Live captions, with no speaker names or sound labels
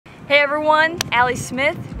Hey everyone, Allie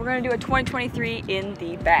Smith. We're gonna do a 2023 in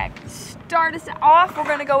the bag. Start us off, we're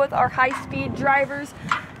gonna go with our high-speed drivers.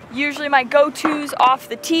 Usually my go-tos off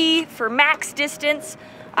the tee for max distance.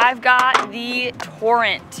 I've got the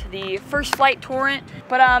Torrent, the first flight Torrent,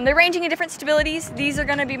 but they're ranging in different stabilities. These are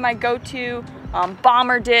gonna be my go-to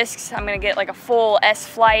bomber discs. I'm gonna get like a full S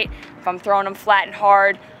flight if I'm throwing them flat and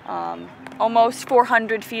hard. Almost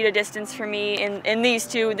 400 feet of distance for me in these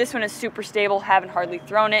two. This one is super stable, haven't hardly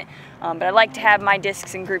thrown it, but I like to have my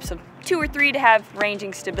discs in groups of 2 or 3 to have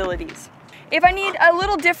ranging stabilities. If I need a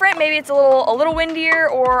little different, maybe it's a little windier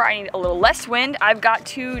or I need a little less wind, I've got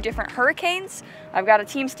 2 different Hurricanes. I've got a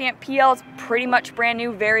Team Stamp PL, it's pretty much brand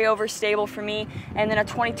new, very overstable for me, and then a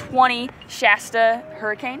 2020 Shasta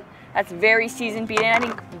Hurricane. That's very season beaten. I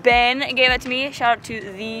think Ben gave that to me. Shout out to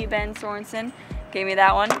the Ben Sorensen. Gave me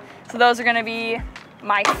that one. So those are gonna be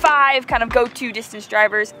my 5 kind of go-to distance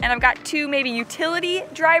drivers. And I've got 2 maybe utility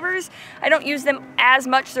drivers. I don't use them as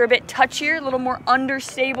much. They're a bit touchier, a little more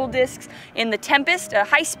understable discs in the Tempest,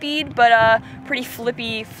 high speed, but pretty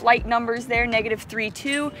flippy flight numbers there,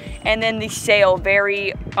 -3.2. And then the Sail,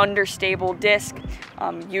 very understable disc.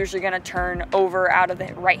 Usually gonna turn over out of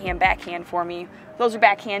the right-hand backhand for me. Those are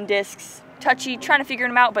backhand discs, touchy, trying to figure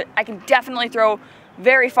them out, but I can definitely throw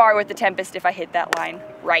very far with the Tempest if I hit that line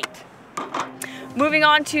right. Moving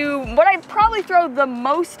on to what I probably throw the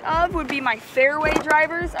most of would be my fairway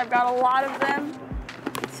drivers. I've got a lot of them.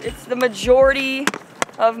 It's the majority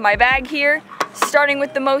of my bag here. Starting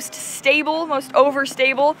with the most stable, most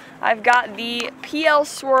overstable, I've got the PL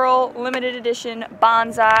Swirl limited edition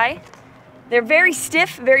Banzai. They're very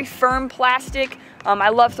stiff, very firm plastic. I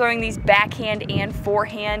love throwing these backhand and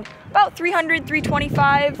forehand. About 300,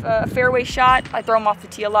 325 fairway shot. I throw them off the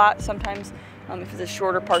tee a lot, sometimes if it's a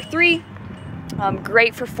shorter par 3.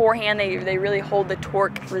 Great for forehand, they really hold the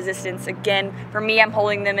torque resistance. Again, for me, I'm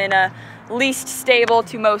holding them in a least stable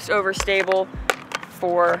to most overstable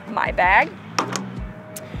for my bag.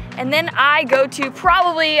 And then I go to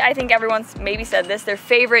probably, I think everyone's maybe said this, their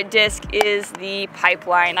favorite disc is the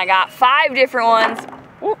Pipeline. I got 5 different ones.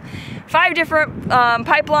 Ooh. 5 different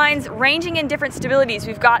pipelines ranging in different stabilities.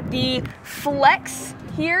 We've got the Flex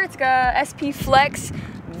here. It's got SP Flex.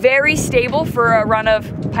 Very stable for a run of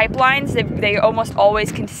pipelines. They almost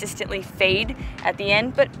always consistently fade at the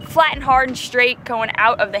end, but flat and hard and straight going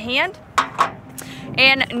out of the hand.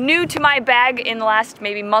 And new to my bag in the last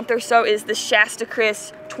maybe month or so is the Shasta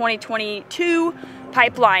Chris 2022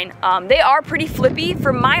 pipeline. They are pretty flippy.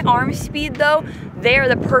 For my arm speed though, they are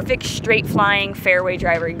the perfect straight flying fairway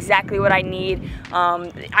driver, exactly what I need.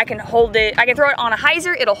 I can hold it, I can throw it on a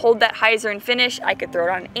hyzer, it'll hold that hyzer and finish. I could throw it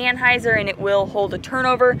on an anhyzer and it will hold a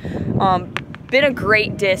turnover. Been a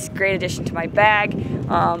great disc, great addition to my bag.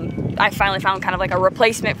 I finally found kind of like a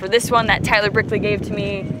replacement for this one that Tyler Brickley gave to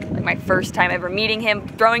me, like my first time ever meeting him.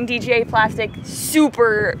 Throwing DGA plastic,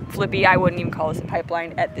 super flippy. I wouldn't even call this a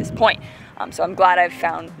pipeline at this point. So I'm glad I've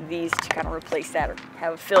found these to kind of replace that or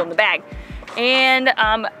have a fill in the bag. And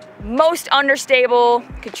most understable,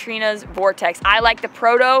 Katrina's Vortex. I like the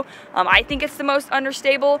Proto. I think it's the most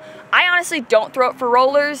understable. I honestly don't throw it for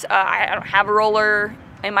rollers. I don't have a roller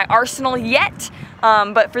in my arsenal yet,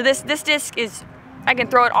 but for this disc is, I can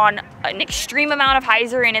throw it on an extreme amount of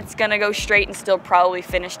hyzer and it's gonna go straight and still probably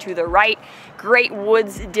finish to the right. Great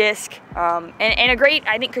woods disc, and a great,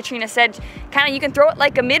 I think Katrina said, kind of you can throw it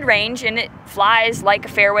like a mid-range and it flies like a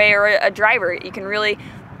fairway or a driver. You can really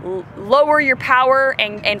lower your power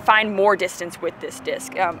and find more distance with this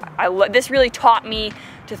disc. This really taught me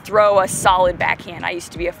to throw a solid backhand. I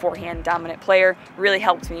used to be a forehand dominant player. Really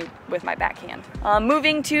helped me with my backhand.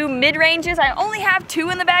 Moving to mid-ranges, I only have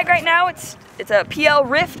 2 in the bag right now. It's a PL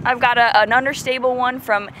Rift. I've got an understable one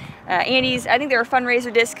from Andy's, I think they're a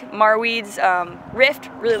fundraiser disc, Marweed's Rift,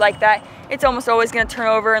 really like that. It's almost always gonna turn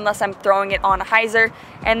over unless I'm throwing it on a hyzer.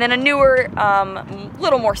 And then a newer,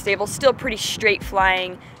 little more stable, still pretty straight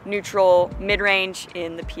flying, neutral mid-range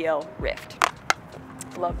in the PL Rift.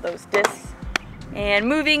 Love those discs. And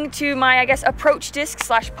moving to my, I guess, approach discs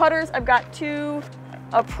 / putters, I've got 2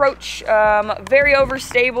 approach, very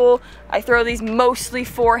overstable. I throw these mostly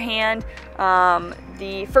forehand.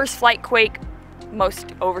 The First Flight Quake, most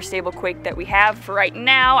overstable Quake that we have for right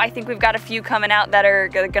now. I think we've got a few coming out that are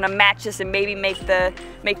gonna match this and maybe make the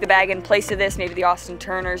bag in place of this. Maybe the Austin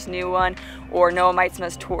Turner's new one or Noah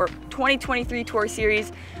Meitzma's 2023 Tour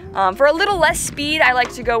Series. For a little less speed, I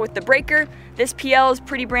like to go with the Breaker. This PL is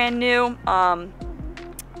pretty brand new.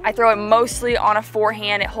 I throw it mostly on a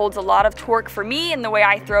forehand. It holds a lot of torque for me in the way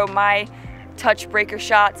I throw my touch breaker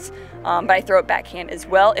shots, but I throw it backhand as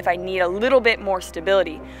well if I need a little bit more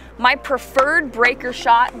stability. My preferred breaker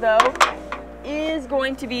shot though is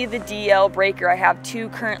going to be the DL breaker. I have 2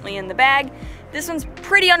 currently in the bag. This one's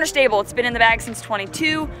pretty unstable. It's been in the bag since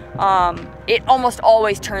 22. It almost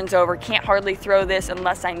always turns over. Can't hardly throw this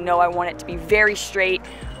unless I know I want it to be very straight,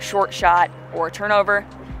 short shot, or turnover.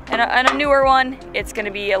 And a newer one, it's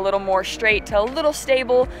gonna be a little more straight to a little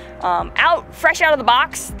stable. Fresh out of the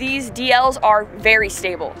box, these DLs are very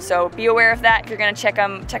stable. So be aware of that if you're gonna check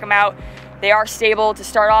them out. They are stable to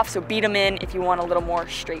start off, so beat them in if you want a little more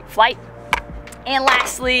straight flight. And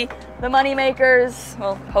lastly, the money makers,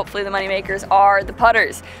 well, hopefully the money makers are the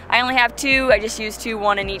putters. I only have 2, I just use 2,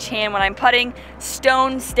 1 in each hand when I'm putting.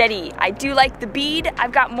 Stone Steady. I do like the bead.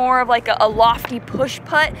 I've got more of like a lofty push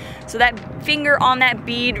putt, so that finger on that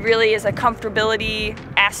bead really is a comfortability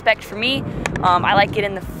aspect for me. I like it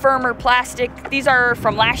in the firmer plastic. These are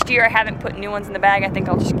from last year. I haven't put new ones in the bag. I think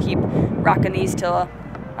I'll just keep rocking these till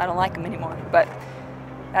I don't like them anymore. But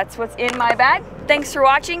that's what's in my bag. Thanks for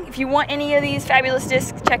watching. If you want any of these fabulous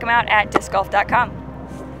discs, check them out at discgolf.com.